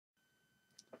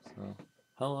Uh,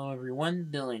 Hello everyone,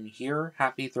 Dylan here.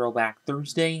 Happy Throwback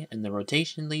Thursday, and the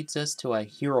rotation leads us to a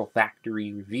Hero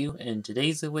Factory review, and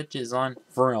today's of which is on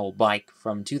Furno bike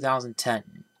from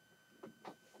 2010.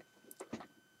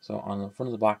 So on the front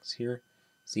of the box here,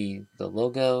 see the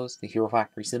logos, the Hero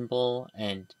Factory symbol,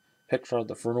 and picture of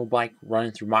the Furno bike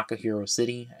running through Makahiro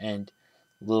City, and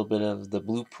a little bit of the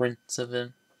blueprints of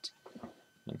it.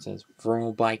 It says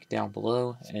Furno bike down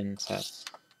below, and it says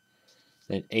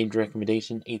that age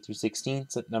recommendation 8 through 16,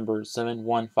 set number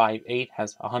 7158,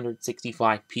 has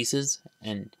 165 pieces,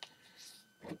 and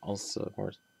also, of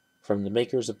course, from the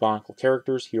makers of Barnacle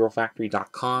Characters,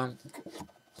 HeroFactory.com.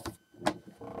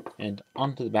 And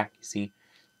onto the back, you see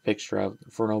a picture of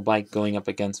the Furno bike going up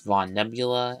against Von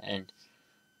Nebula, and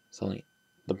suddenly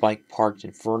the bike parked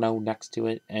in Furno next to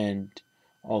it, and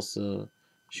also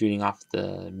shooting off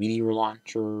the meteor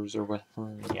launchers or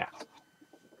whatever. Yeah.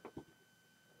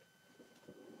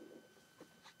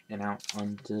 And out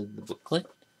onto the booklet.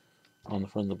 On the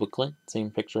front of the booklet,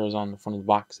 same picture as on the front of the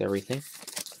box, everything.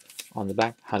 On the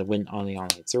back, how to win on the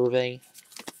online survey.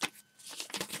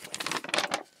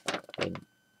 Then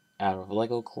out of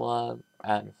Lego Club,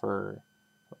 ad for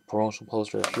a promotional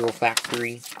poster of Hero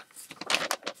Factory.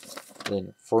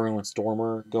 Then Furno and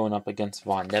Stormer going up against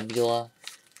Von Nebula.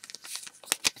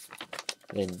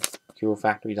 Then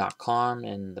HeroFactory.com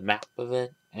and the map of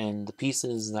it, and the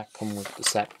pieces that come with the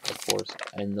set, of course,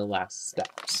 and the last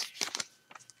steps.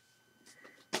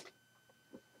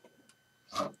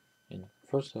 And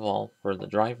first of all, for the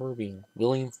driver being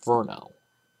William Furno,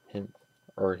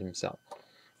 himself.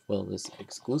 Well, this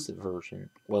exclusive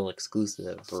version, but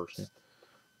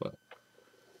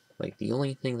like the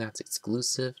only thing that's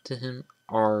exclusive to him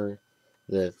are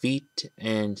the feet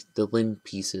and the limb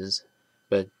pieces,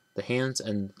 but the hands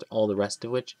and all the rest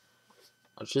of which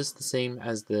are just the same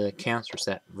as the cancer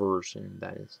set version,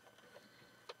 that is.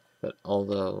 But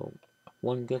although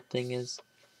one good thing is,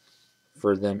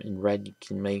 for them in red you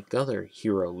can make other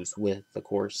heroes with, of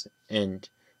course, and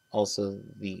also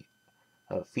the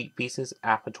feet pieces,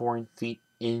 Apatoran feet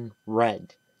in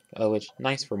red, which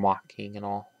nice for mocking and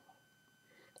all.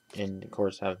 And of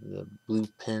course have the blue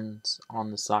pins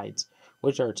on the sides,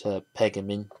 which are to peg him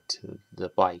into the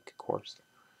bike, of course.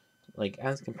 Like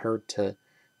as compared to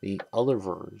the other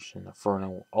version of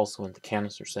Furno, also in the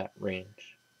canister set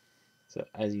range. So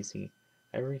as you see,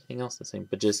 everything else the same,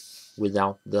 but just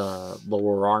without the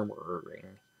lower armoring.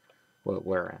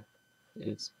 Where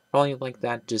it's probably like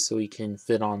that just so he can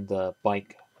fit on the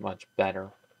bike much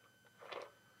better.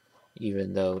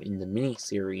 Even though in the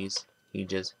mini-series, he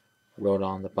just rode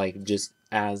on the bike just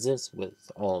as is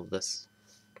with all of this.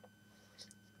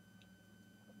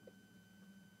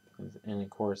 And of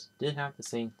course, did have the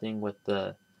same thing with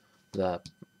the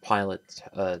pilot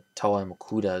Toa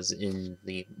Makuda's in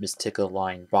the Mystica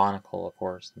line Barnacle, of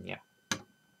course, and yeah.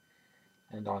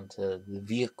 And onto the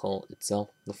vehicle itself,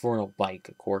 the Furno bike,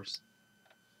 of course,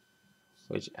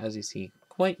 which, as you see,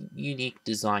 quite unique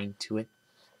design to it.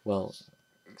 Well,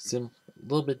 a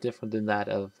little bit different than that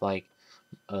of like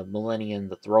Millennium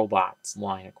the Throwbots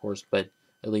line, of course, but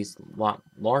at least a lot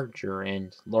larger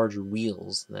and larger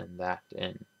wheels than that,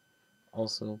 and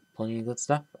also plenty of good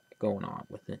stuff going on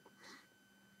with it.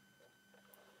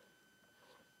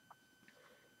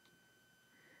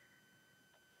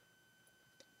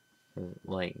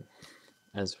 Like,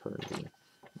 as for the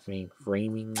main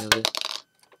framing of it,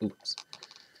 oops.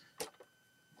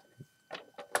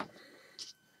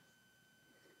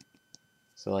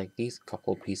 So like these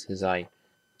couple pieces I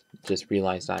just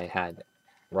realized I had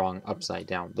wrong upside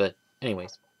down, but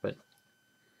anyways, but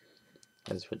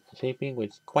as for the shaping,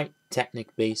 which is quite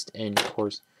Technic based, and of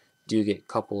course do get a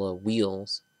couple of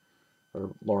wheels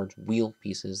or large wheel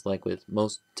pieces like with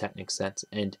most Technic sets,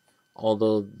 and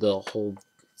although the whole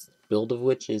build of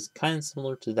which is kind of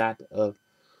similar to that of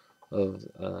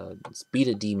Speed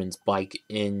of Demon's bike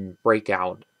in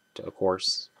Breakout, of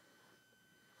course.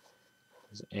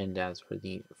 And as for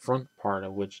the front part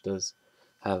of which does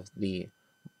have the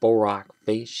Borak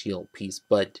face shield piece,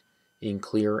 but in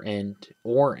clear and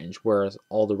orange, whereas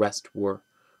all the rest were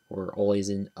always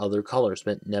in other colors,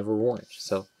 but never orange.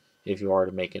 So if you are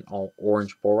to make an all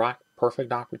orange Borak,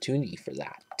 perfect opportunity for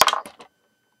that.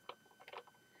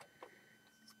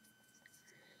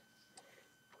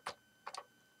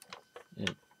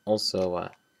 And also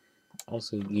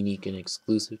unique and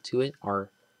exclusive to it are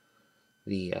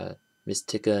the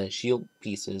Mystica shield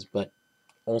pieces, but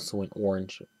also in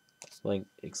orange. Like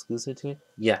exclusive to it?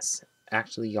 Yes,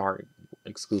 actually are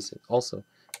exclusive. Also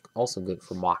good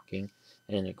for mocking,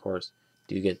 and of course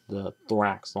do get the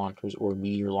thorax launchers or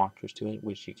meteor launchers to it,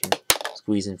 which you can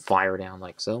squeeze and fire down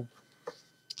like so.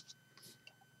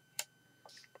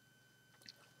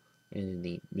 And in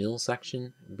the middle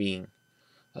section, being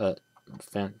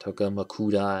Fantoka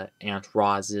Makuta, Aunt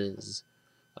Roz's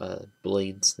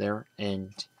blades there,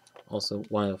 and also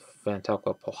one of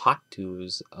Fantoka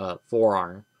Pohatu's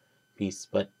forearm piece,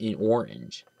 but in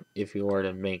orange. If you were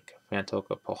to make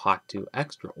Fantoka Pohatu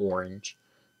extra orange,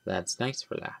 that's nice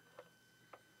for that.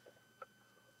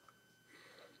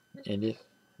 And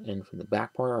from the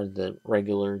back part are the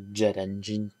regular jet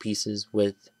engine pieces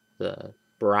with the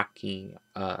Baraki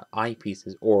eye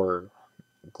pieces or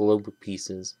globe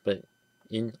pieces, but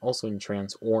also in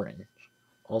trans orange,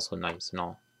 also nice and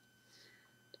all.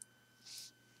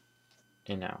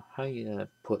 And now, how you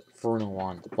put Furno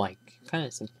on the bike? Kind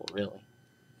of simple, really.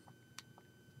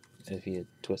 If you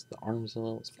twist the arms a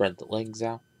little, spread the legs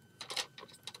out,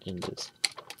 and just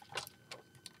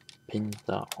pin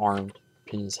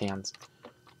his hands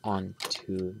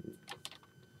onto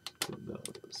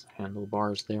those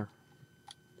handlebars there,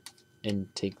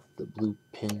 and take the blue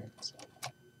pins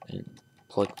and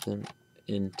plug them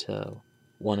into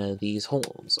one of these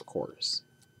holes, of course.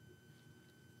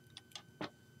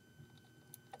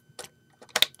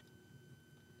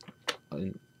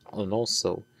 And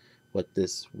also, what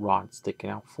this rod's sticking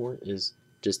out for is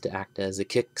just to act as a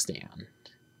kickstand.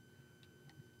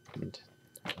 And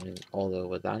although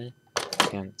without it, it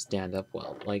can't stand up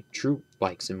well, like true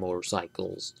bikes and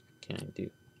motorcycles can do.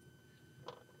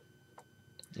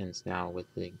 And now with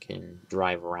it can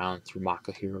drive around through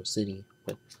Makahiro City.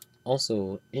 But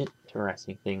also,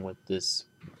 interesting thing with this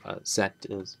set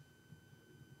is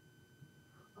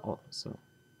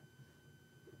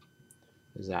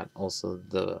that also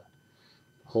the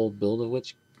whole build of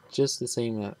which just the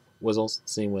same was also the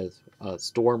same with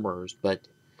Stormers, but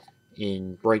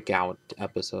in Breakout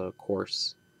episode, of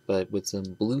course, but with some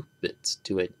blue bits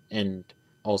to it, and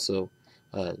also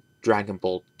Dragon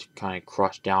Bolt kind of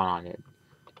crushed down on it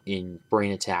in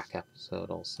Brain Attack episode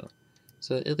also.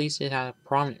 So at least it had a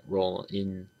prominent role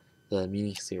in the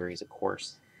miniseries, of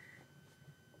course.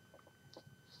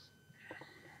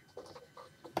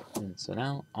 And so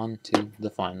now on to the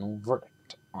final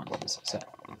verdict on this set.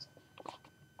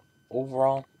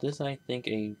 Overall, this I think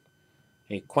a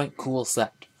quite cool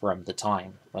set from the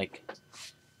time. Like,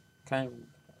 kind of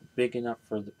big enough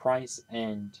for the price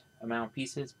and amount of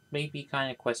pieces. Maybe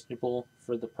kind of questionable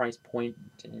for the price point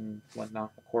and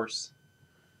whatnot, of course.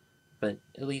 But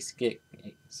at least get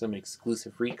some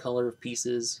exclusive recolor of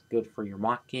pieces, good for your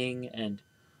mocking, and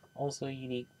also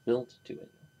unique build to it.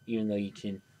 Even though you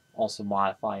can also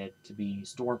modify it to be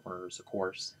Stormers, of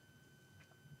course.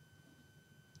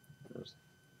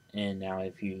 And now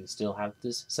if you still have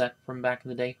this set from back in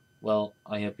the day, well,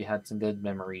 I hope you had some good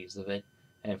memories of it.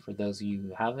 And for those of you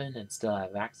who haven't and still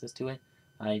have access to it,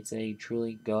 I'd say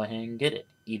truly go ahead and get it.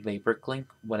 eBay, Bricklink,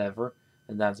 whatever.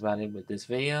 And that's about it with this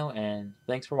video, and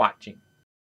thanks for watching.